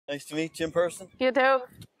Nice to meet you in person. You too.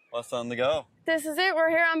 What's on the go? This is it. We're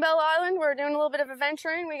here on Bell Island. We're doing a little bit of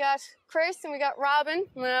adventuring. We got Chris and we got Robin.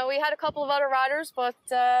 We had a couple of other riders, but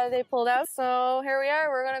they pulled out. So here we are.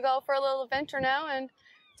 We're going to go for a little adventure now and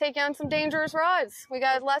take you on some dangerous rides. We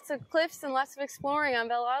got lots of cliffs and lots of exploring on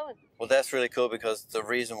Bell Island. Well, that's really cool because the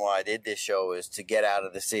reason why I did this show is to get out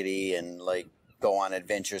of the city and like go on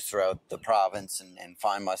adventures throughout the province and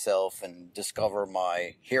find myself and discover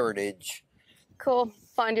my heritage. Cool.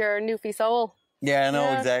 Find your Newfie soul. Yeah, I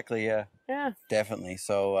know, exactly, yeah. Yeah. Definitely.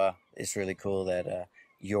 So it's really cool that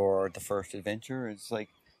you're the first adventure. It's like,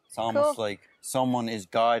 it's almost like someone is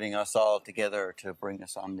guiding us all together to bring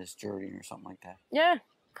us on this journey or something like that. Yeah,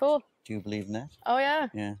 cool. Do you believe in that? Oh, yeah.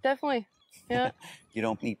 Yeah. Definitely. Yeah. You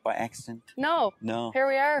don't meet by accident? No. No. Here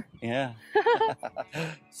we are. Yeah.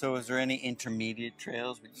 So is there any intermediate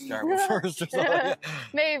trails we can start with first or something?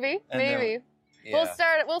 Maybe. Yeah.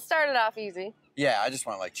 We'll start it off easy. Yeah, I just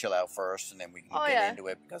want to like chill out first and then we can get into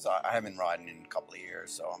it because I haven't riding in a couple of years,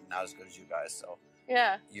 so I'm not as good as you guys. So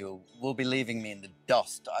yeah, you will be leaving me in the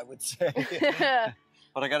dust, I would say.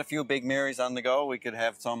 But I got a few big Marys on the go. We could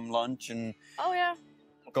have some lunch and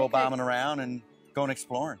go bombing around and going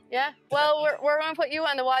exploring. Yeah. Well, we're going to put you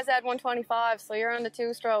on the YZ 125, so you're on the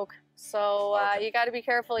 2-stroke. So you got to be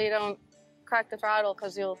careful you don't crack the throttle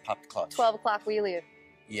because you'll pop the clutch. 12 o'clock wheelie it.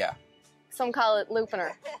 Yeah. Some call it looping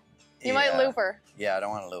her. You might loop her. Yeah, I don't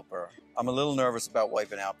want to loop her. I'm a little nervous about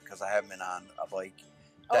wiping out because I haven't been on a bike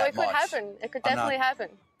that much. Could happen. It could definitely happen.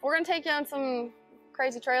 We're going to take you on some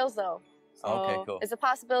crazy trails, though. So okay, cool. It's a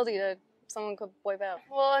possibility that someone could wipe out.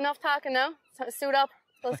 Well, enough talking now. Suit up.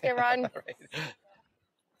 Let's get riding.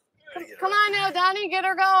 Come on now, Donnie. Get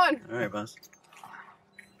her going. All right, boss.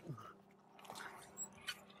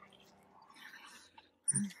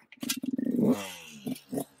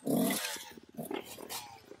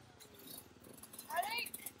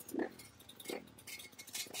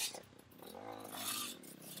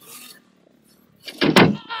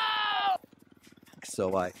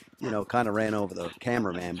 So I, kind of ran over the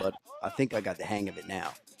cameraman, but I think I got the hang of it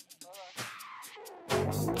now.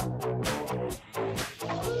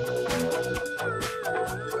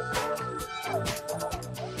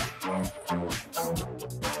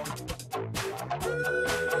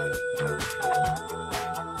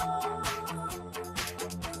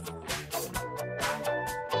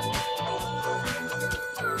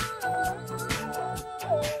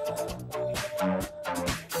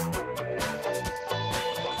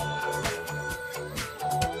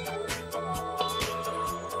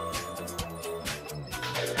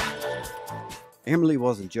 Emily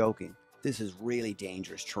wasn't joking. This is really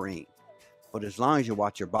dangerous terrain. But as long as you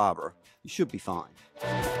watch your bobber, you should be fine.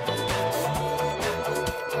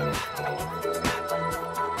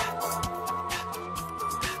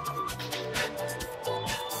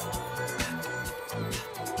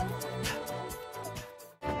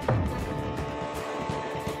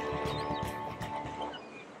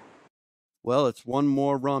 Well, it's one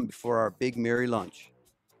more run before our big Mary lunch.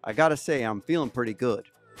 I gotta say, I'm feeling pretty good.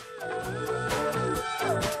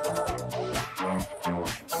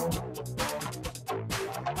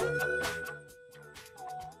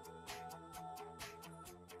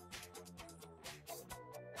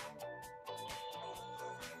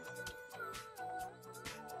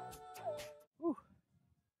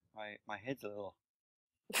 My head's a little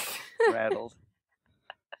rattled.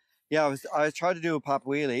 Yeah, I was trying to do a pop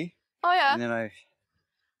wheelie. Oh yeah. And then I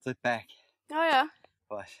flipped back. Oh yeah.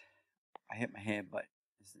 But I hit my head, but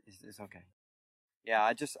it's okay. Yeah,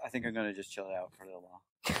 I think I'm gonna just chill it out for a little while.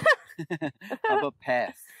 How about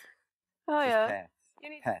paths? Oh just yeah.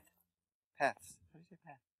 Paths. Paths. How do you say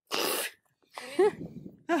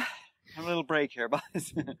paths? Have a little break here,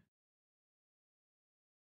 boss.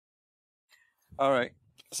 All right.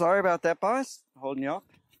 Sorry about that, boss. Holding you up.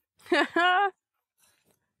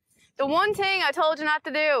 The one thing I told you not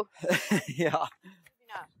to do. Yeah.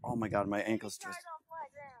 Oh my God, my ankle's twisted.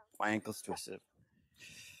 My ankle's twisted.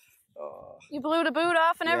 You blew the boot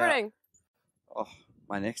off and everything. Oh,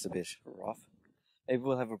 my neck's a bit rough. Maybe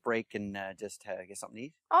we'll have a break and just get something to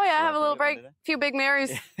eat. Oh yeah, have a little break. A few big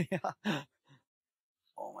Marys. Yeah.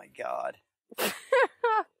 Oh my God.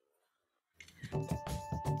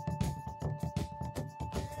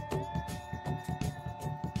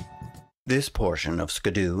 This portion of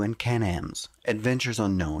Skidoo and Can-Am's Adventures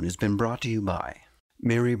Unknown has been brought to you by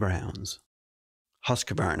Mary Brown's,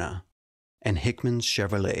 Husqvarna, and Hickman's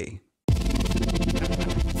Chevrolet.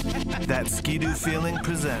 That Skidoo feeling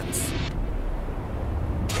presents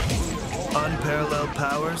unparalleled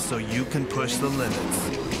power so you can push the limits.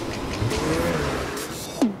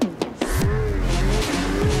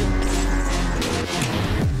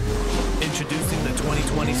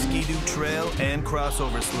 Donny Ski-Doo Trail and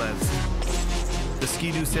Crossover Sleds. The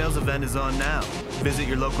Ski-Doo sales event is on now. Visit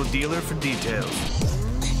your local dealer for details.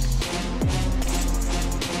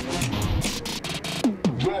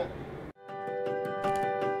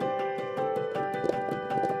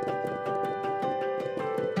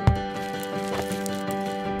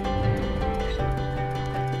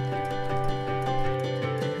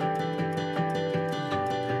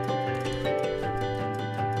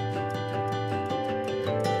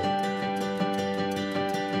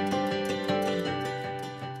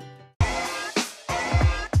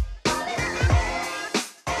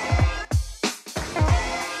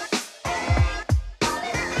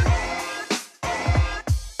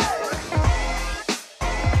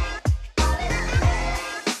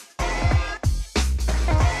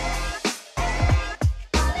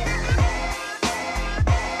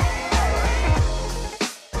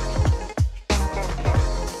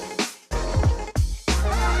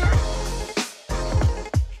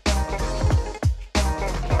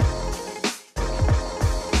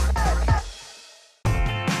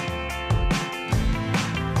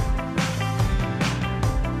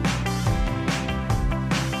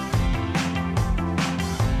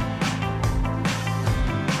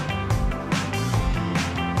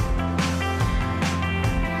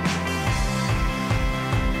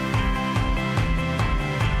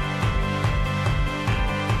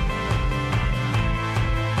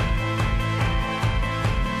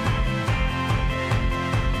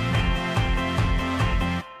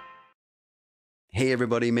 Hey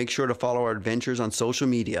everybody, make sure to follow our adventures on social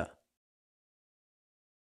media.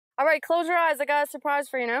 All right, close your eyes. I got a surprise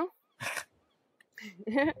for you now.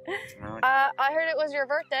 I heard it was your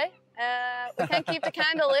birthday. We can't keep the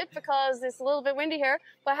candle lit because it's a little bit windy here,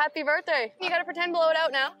 but happy birthday. You got to pretend blow it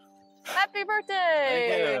out now. Happy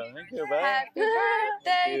birthday. Thank you, man. Happy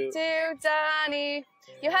birthday to Donny.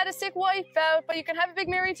 You had a sick wife out, but you can have a big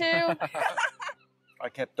Mary too. I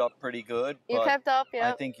kept up pretty good. You kept up,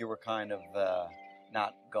 yeah. I think you were kind of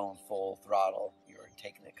not going full throttle. You were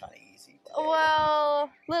taking it kind of easy today. Well,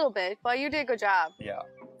 a little bit, but you did a good job. Yeah.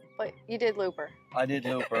 But you did looper. I did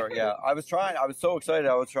looper, yeah. I was so excited.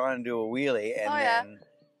 I was trying to do a wheelie, and then,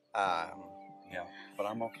 yeah, but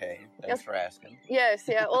I'm okay. Thanks for asking. Yes,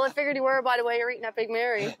 yeah. Well, I figured you were by the way you're eating that Big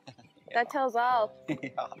Mary. Yeah. That tells all.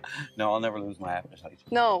 Yeah. No, I'll never lose my appetite.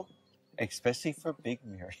 No. Especially for Big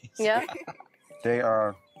Marys. Yeah. They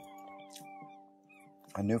are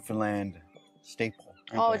a Newfoundland staple.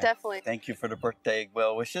 Oh, definitely. Thank you for the birthday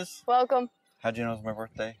well wishes. Welcome. How'd you know it's my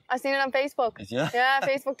birthday? I seen it on Facebook. Yeah? Yeah,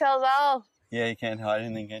 Facebook tells all. Yeah, you can't hide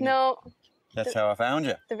anything, can you? No. That's how I found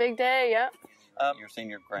you. The big day, yeah. You're saying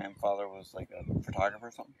your grandfather was like a photographer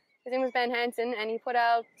or something? His name was Ben Hansen, and he put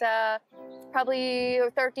out probably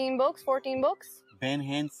 13 books, 14 books. Ben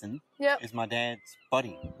Hansen is my dad's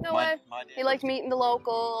buddy. No way. He liked meeting the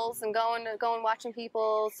locals and going watching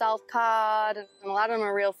people South cod, and a lot of them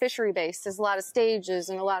are real fishery based. There's a lot of stages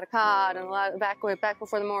and a lot of cod and a lot of back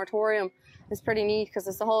before the moratorium. It's pretty neat because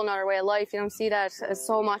it's a whole nother way of life. You don't see that as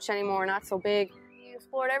so much anymore, not so big. He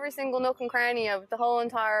explored every single nook and cranny of the whole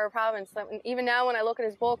entire province. Even now when I look at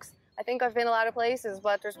his books, I think I've been a lot of places,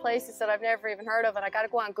 but there's places that I've never even heard of, and I got to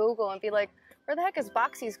go on Google and be like, where the heck is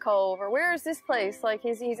Boxy's Cove, or where is this place? Like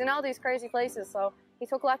he's in all these crazy places, so he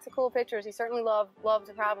took lots of cool pictures. He certainly loved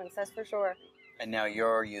the province, that's for sure. And now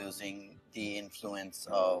you're using the influence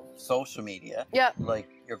of social media, like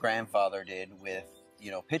your grandfather did with,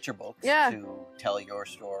 picture books to tell your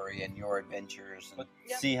story and your adventures. And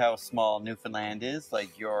see how small Newfoundland is?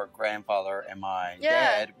 Like your grandfather and my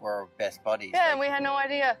dad were best buddies. Yeah, like, and we had no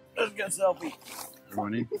idea. Let's get a selfie. Good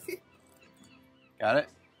morning. Got it?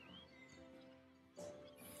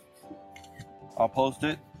 I'll post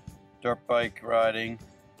it. Dirt bike riding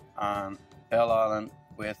on Bell Island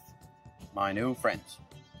with my new friends.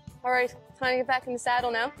 All right, time to get back in the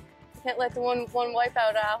saddle now. Can't let the one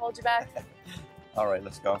wipeout hold you back. All right,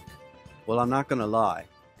 let's go. Well, I'm not going to lie.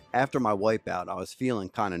 After my wipeout, I was feeling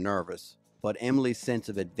kind of nervous, but Emily's sense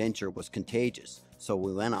of adventure was contagious, so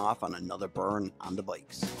we went off on another burn on the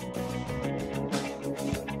bikes.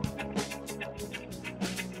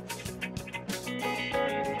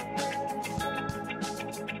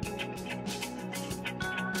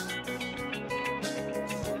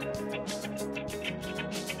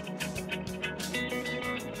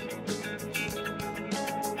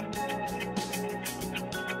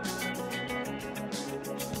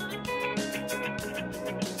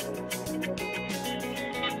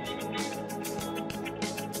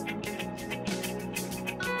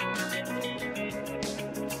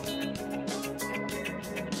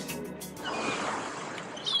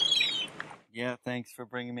 thanks for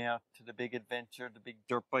bringing me out to the big adventure, the big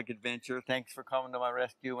dirt bike adventure. Thanks for coming to my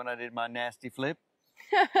rescue when I did my nasty flip.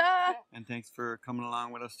 And thanks for coming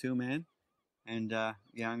along with us too, man. And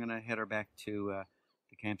yeah, I'm gonna head her back to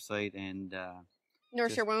the campsite and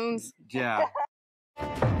nurse your wounds. Yeah.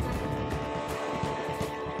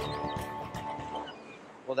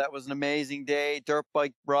 Well, that was an amazing day, dirt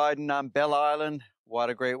bike riding on Bell Island. What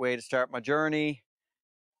a great way to start my journey.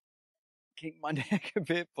 Kinked my neck a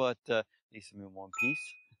bit, but at least I'm in one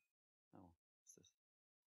piece. Oh, what's this?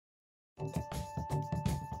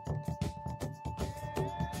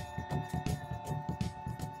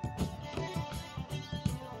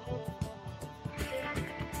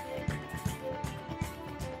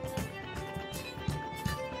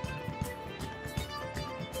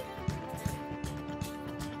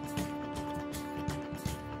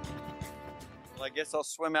 Well, I guess I'll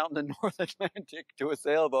swim out in the North Atlantic to a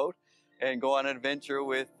sailboat and go on an adventure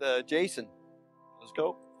with Jason. Let's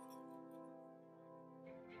go.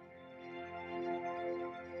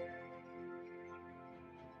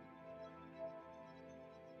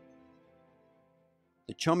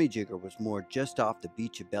 The Chummy Jigger was moored just off the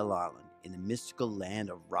beach of Bell Island in the mystical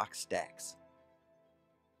land of rock stacks.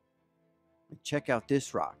 And check out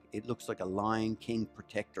this rock. It looks like a Lion King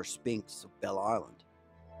protector sphinx of Bell Island.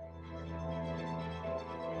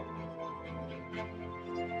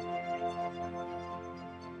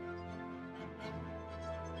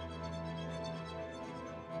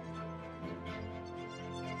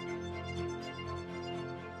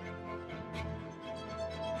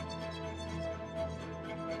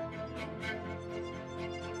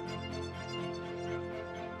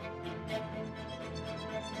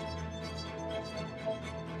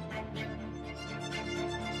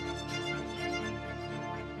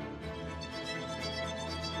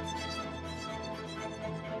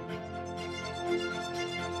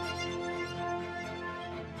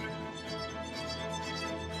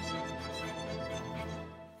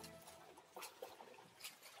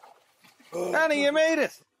 Donny, you made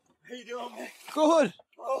it. How you doing, man? Good.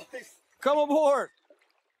 Oh, thanks. Come aboard.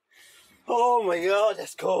 Oh my God,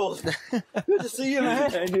 that's cold. Good to see you,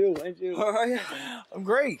 man. And you. How are you? I'm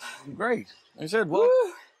great. Like I said,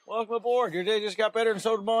 welcome aboard. Your day just got better and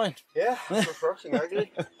so did mine. Yeah, refreshing,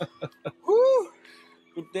 actually. Woo!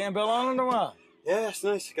 Good damn Bell Island or what? Yeah, it's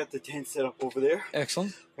nice. I got the tent set up over there.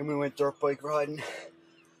 Excellent. And we went dirt bike riding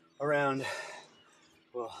around,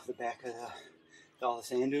 well, the back of all the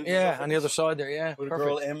sand dunes. Yeah, on the other side there, yeah. With a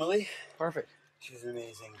girl, Emily. Perfect. She's an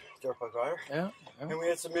amazing dirt bike rider. Yeah. And we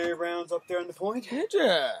had some Mary Browns up there on the point. Did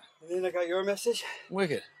ya? And then I got your message.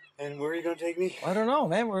 Wicked. And where are you going to take me? I don't know,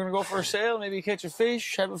 man. We're going to go for a sail, maybe catch a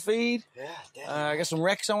fish, have a feed. Yeah, definitely. I got some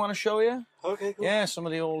wrecks I want to show you. Okay, cool. Yeah, some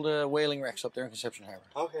of the old whaling wrecks up there in Conception Harbour.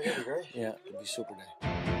 Okay, that'd be great. Yeah, it'd be a super day.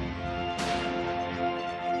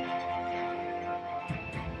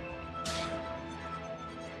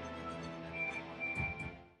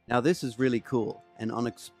 Now this is really cool, an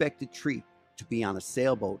unexpected treat to be on a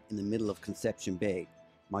sailboat in the middle of Conception Bay.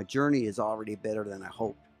 My journey is already better than I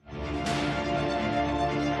hoped.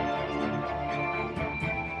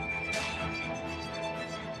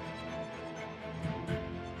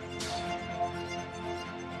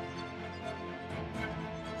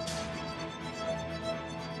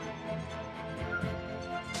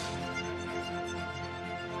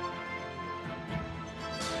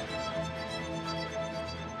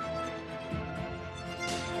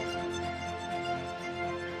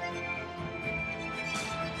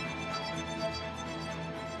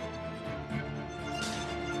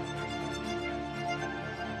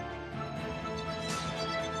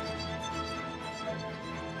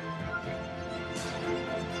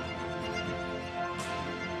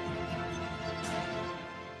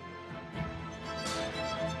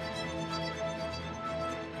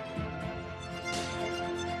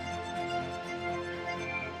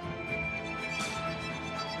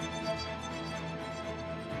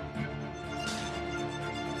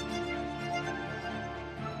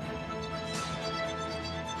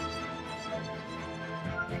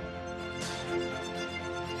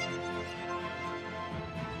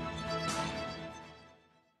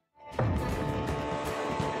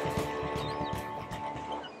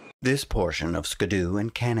 This portion of Skidoo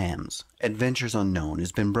and Can-Am's Adventures Unknown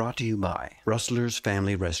has been brought to you by Rustler's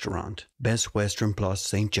Family Restaurant, Best Western Plus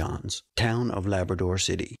St. John's, Town of Labrador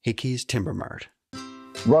City, Hickey's Timber Mart.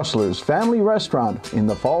 Rustler's Family Restaurant in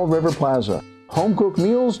the Fall River Plaza. Home-cooked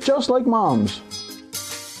meals just like Mom's.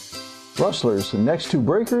 Rustler's next to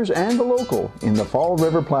Breakers and the Local in the Fall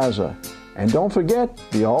River Plaza. And don't forget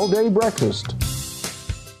the all-day breakfast.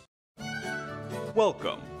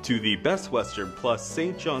 Welcome to the Best Western Plus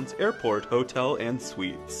St. John's Airport Hotel and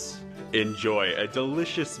Suites. Enjoy a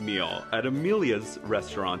delicious meal at Amelia's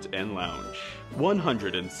Restaurant and Lounge.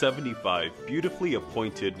 175 beautifully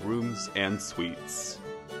appointed rooms and suites.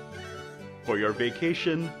 For your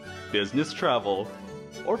vacation, business travel,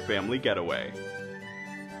 or family getaway.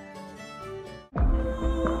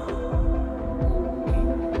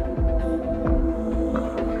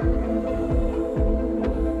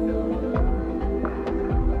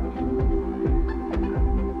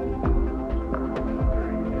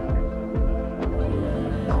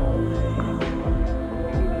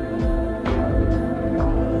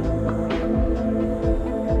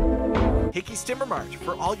 Hickey's Timber Mart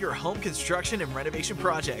for all your home construction and renovation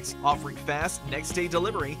projects, offering fast next-day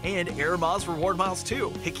delivery and Air Miles Reward Miles too.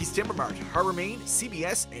 Hickey's Timber Mart, Harbor Main,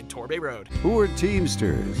 CBS, and Torbay Road. Who are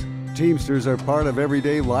Teamsters? Teamsters are part of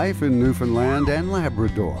everyday life in Newfoundland and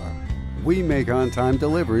Labrador. We make on-time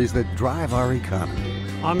deliveries that drive our economy.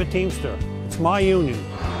 I'm a Teamster. It's my union.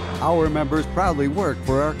 Our members proudly work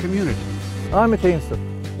for our community. I'm a Teamster.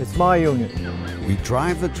 It's my union. We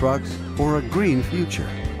drive the trucks for a green future.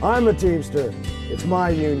 I'm a Teamster. It's my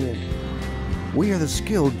union. We are the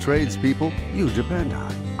skilled tradespeople you depend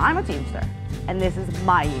on. I'm a Teamster, and this is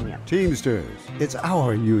my union. Teamsters, it's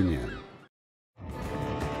our union.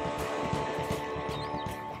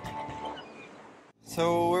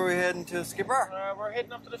 So where are we heading to, Skipper? We're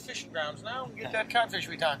heading up to the fishing grounds now and get that catfish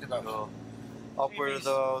we talked about. Up where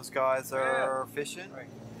those guys are fishing? Right.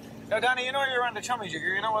 Now, Donny, you know you're on the chummy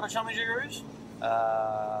jigger. You know what a chummy jigger is?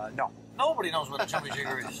 No. Nobody knows what a chummy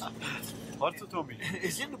jigger is. What's a chummy jigger?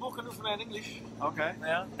 It's in the book of Newfoundland English. Okay.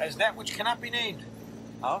 Yeah. As that which cannot be named.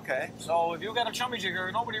 Okay. So if you got a chummy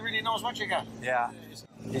jigger, nobody really knows what you got. Yeah.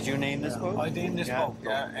 Did you name this boat? I named this boat,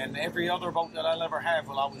 yeah. And every other boat that I'll ever have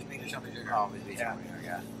will always be the chummy jigger. Always be chummy jigger,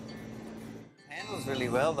 yeah. Handles really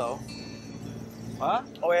well, though. Huh?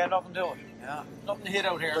 Oh, yeah, nothing to it. Yeah. Nothing to hit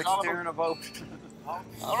out here. Like steering a boat.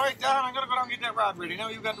 All right, Don, I'm going to go down and get that rod ready. Now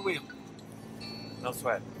you've got the wheel. No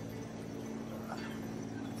sweat.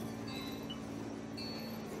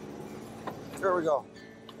 Here we go.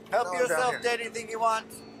 Help yourself to anything you want.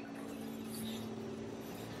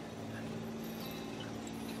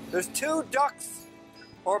 There's 2 ducks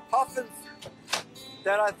or puffins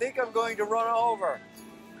that I think I'm going to run over.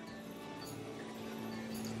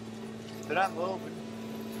 They're not moving.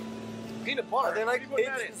 Peanut butter. Are they like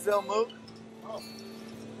pigeons? They'll move.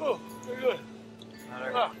 Oh, very good.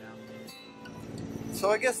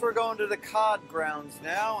 So I guess we're going to the cod grounds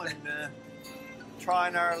now and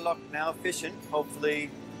trying our luck now fishing.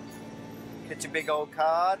 Hopefully catch a big old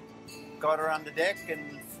cod, got her on the deck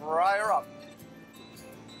and fry her up.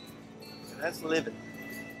 So that's living.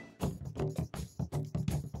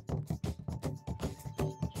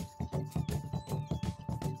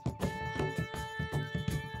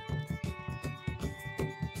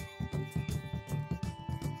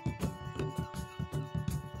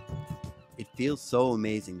 It feels so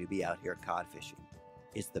amazing to be out here cod fishing.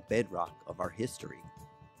 It's the bedrock of our history.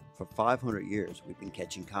 For 500 years, we've been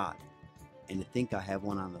catching cod. And to think I have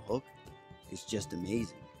one on the hook is just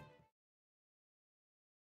amazing.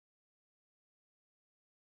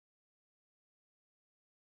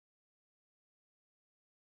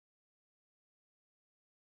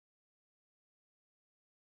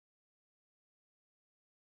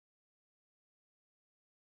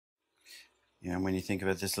 Yeah, and when you think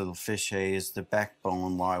about this little fish, hey, is the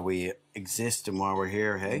backbone why we exist and why we're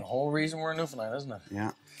here, hey? The whole reason we're in Newfoundland, isn't it?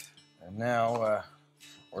 Yeah. And now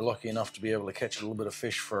we're lucky enough to be able to catch a little bit of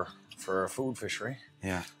fish for a food fishery.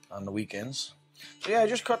 Yeah. On the weekends. So yeah,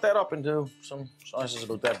 just cut that up into some slices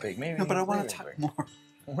about that big. Maybe. No, but I want to talk more.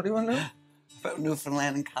 What do you want to do? About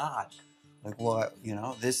Newfoundland and cod. Like what, you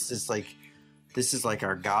know, this is like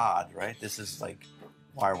our God, right? This is like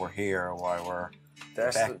why we're here, why we're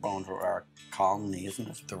the backbone for our colony, isn't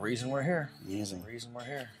it? The reason we're here. Amazing. The reason we're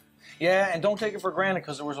here. Yeah, and don't take it for granted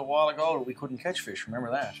because there was a while ago that we couldn't catch fish.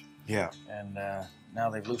 Remember that? Yeah. And now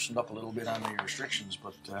they've loosened up a little bit on the restrictions,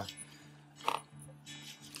 but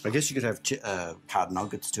I guess you could have cod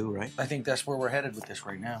nuggets too, right? I think that's where we're headed with this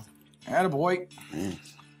right now. Attaboy. Mm.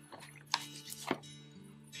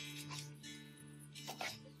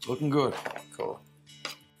 Looking good. Cool.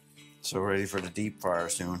 So ready for the deep fryer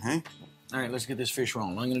soon, hey? All right, let's get this fish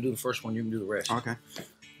rolling. I'm going to do the first one. You can do the rest. Okay.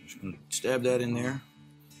 Just going to stab that in there.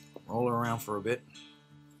 Roll it around for a bit.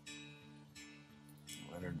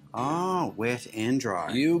 Oh, wet and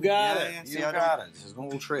dry. You got it. Yeah, you got it. This is a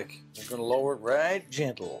little trick. You're going to lower it right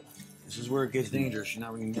gentle. This is where it gets dangerous. You're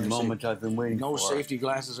not going to the moment I've been waiting no for. No safety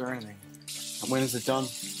glasses or anything. When is it done?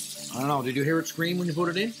 I don't know. Did you hear it scream when you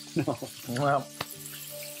put it in? No. Well,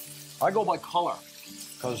 I go by color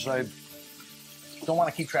because I don't want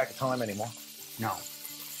to keep track of time anymore. No.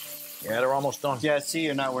 Yeah, they're almost done. Yeah, see,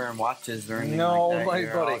 you're not wearing watches or anything no, like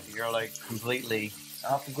that. No, buddy. You're like completely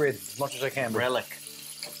off the grid as much as I can be. Relic.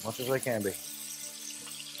 As much as I can be.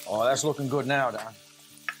 Oh, that's looking good now, Don.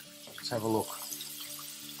 Let's have a look.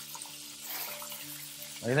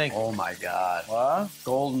 What do you think? Oh my God. What?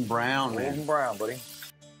 Golden brown, man. Golden brown, buddy.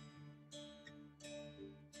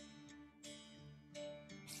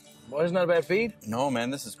 Well, isn't that a bad feed? No, man,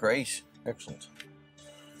 this is great. Excellent.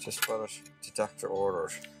 Just what the doctor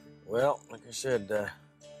ordered. Well, like I said, this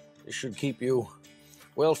should keep you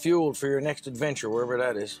well fueled for your next adventure, wherever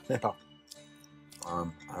that is. Yeah. I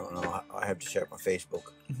don't know. I have to check my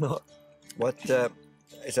Facebook. What?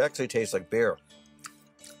 It actually tastes like beer,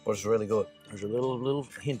 but it's really good. There's a little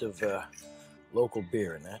hint of local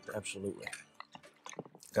beer in that. Absolutely.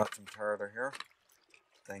 Got some tartar here.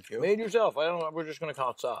 Thank you. Made yourself. I don't know. We're just going to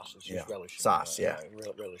call it sauce. It's just relish. Sauce, yeah.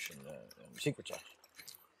 Relish and secret sauce.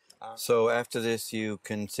 So after this, you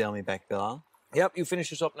can sail me back Belle. Yep, you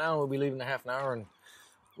finish this up now. We'll be leaving in half an hour, and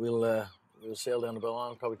we'll sail down to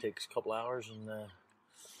Belle. Probably take a couple hours and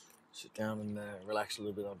sit down and relax a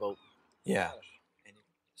little bit on a boat. Yeah.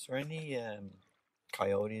 Is there any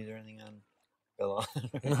coyotes or anything on Belle?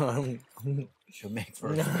 Should make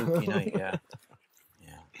for a spooky night. Yeah.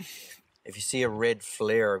 Yeah. If you see a red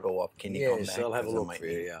flare go up, can you come back? Yes, I'll have a look for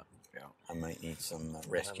you. Yeah. I might need some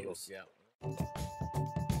rescues. Yeah.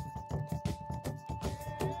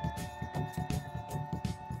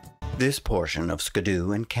 This portion of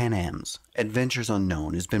Skidoo and Can-Am's Adventures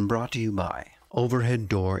Unknown has been brought to you by Overhead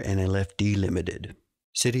Door NLFD Limited,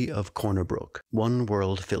 City of Corner Brook, One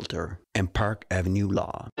World Filter, and Park Avenue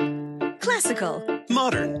Law. Classical.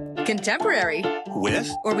 Modern. Contemporary. With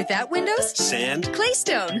or without windows. Sand.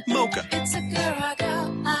 Claystone. Mocha. It's a girl I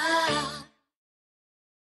go. Ah.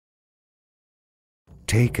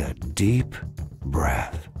 Take a deep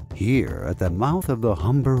breath. Here at the mouth of the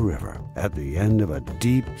Humber River, at the end of a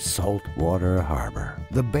deep saltwater harbor,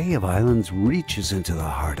 the Bay of Islands reaches into the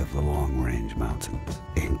heart of the Long Range Mountains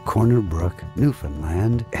in Corner Brook,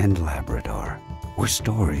 Newfoundland and Labrador, where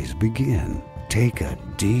stories begin. Take a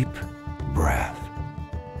deep breath.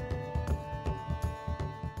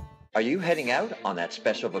 Are you heading out on that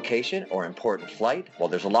special vacation or important flight? Well,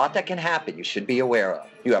 there's a lot that can happen you should be aware of.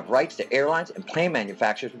 You have rights that airlines and plane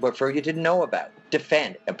manufacturers would prefer you didn't know about.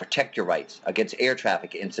 Defend and protect your rights against air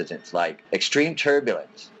traffic incidents like extreme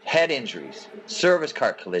turbulence, head injuries, service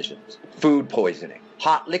car collisions, food poisoning,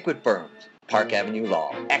 hot liquid burns. Park Avenue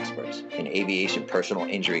Law, experts in aviation personal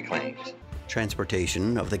injury claims.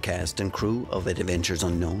 Transportation of the cast and crew of Adventures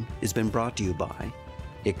Unknown has been brought to you by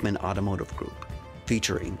Hickman Automotive Group,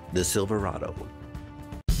 featuring the Silverado.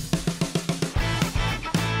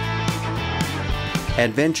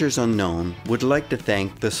 Adventures Unknown would like to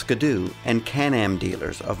thank the Skidoo and Can-Am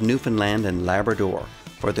dealers of Newfoundland and Labrador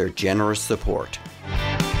for their generous support.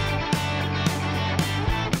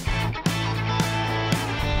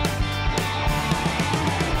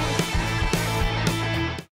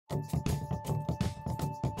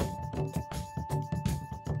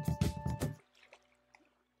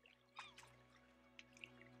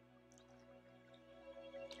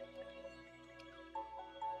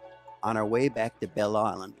 On our way back to Belle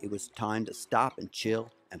Island, it was time to stop and chill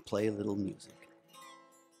and play a little music.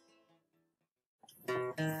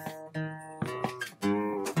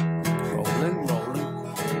 Rolling,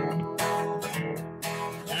 rolling.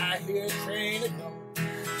 I hear a train a-coming,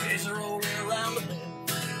 it's rolling around the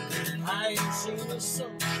bend. I ain't seen the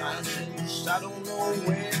sunshine since I don't know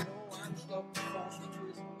when. No, I'm stuck across the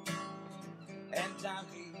twist, and time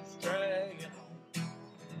keeps dragging on.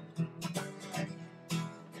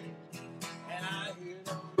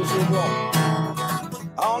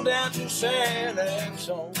 On down to San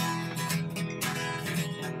Antonio.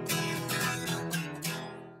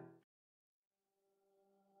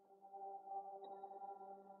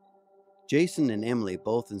 Jason and Emily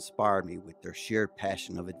both inspired me with their shared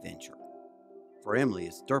passion of adventure. For Emily,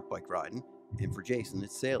 it's dirt bike riding, and for Jason,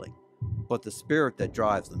 it's sailing. But the spirit that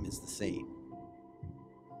drives them is the same.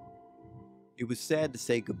 It was sad to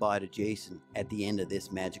say goodbye to Jason at the end of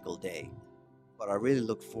this magical day, but I really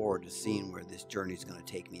look forward to seeing where this journey is going to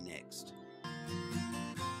take me next.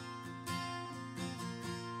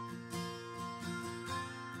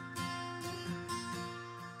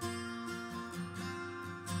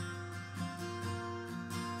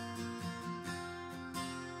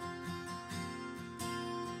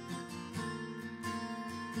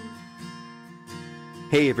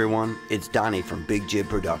 Hey everyone, it's Donny from Big Jib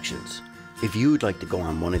Productions. If you'd like to go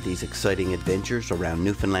on one of these exciting adventures around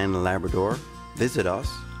Newfoundland and Labrador, visit us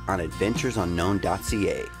on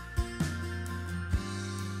adventuresunknown.ca.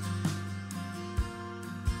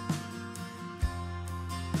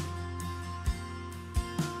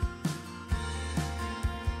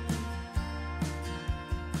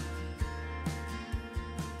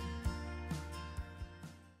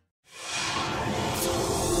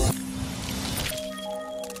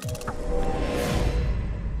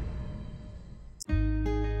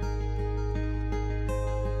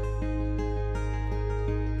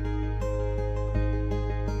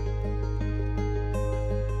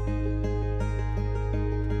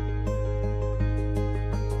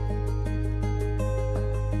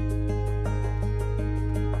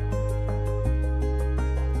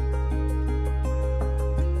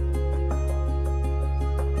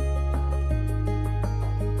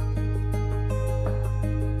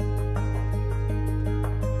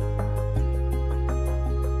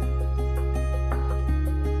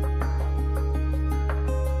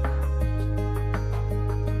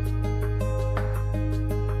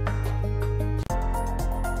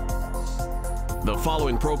 The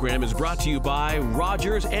following program is brought to you by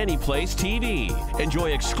Rogers Anyplace TV. Enjoy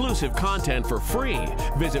exclusive content for free.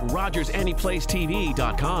 Visit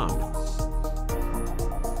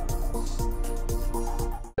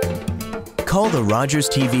RogersAnyplaceTV.com. Call the Rogers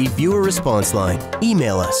TV viewer response line,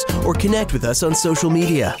 email us, or connect with us on social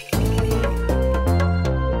media.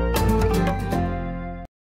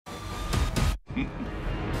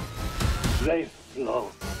 They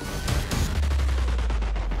flow.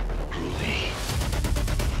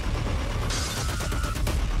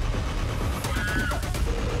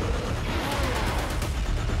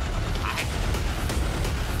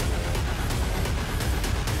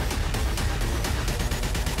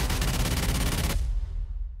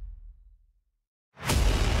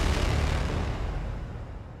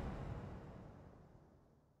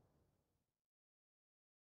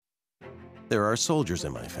 There are soldiers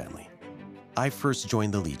in my family. I first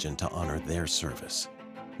joined the Legion to honor their service.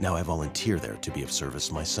 Now I volunteer there to be of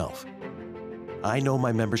service myself. I know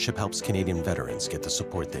my membership helps Canadian veterans get the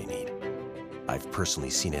support they need. I've personally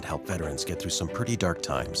seen it help veterans get through some pretty dark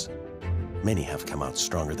times. Many have come out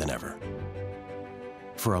stronger than ever.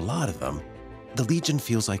 For a lot of them, the Legion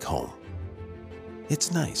feels like home.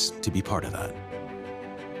 It's nice to be part of that.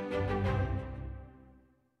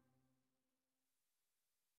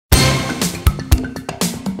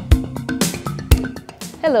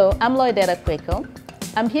 Hello, I'm Lloydetta Quaco.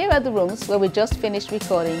 I'm here at the rooms where we just finished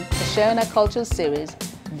recording a Sharing Our Culture series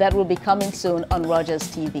that will be coming soon on Rogers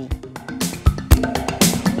TV.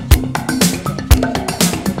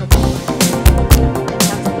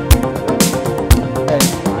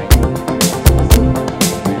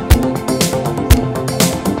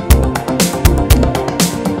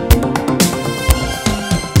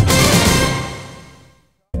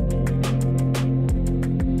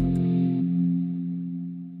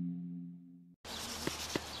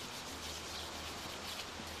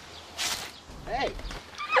 Hey,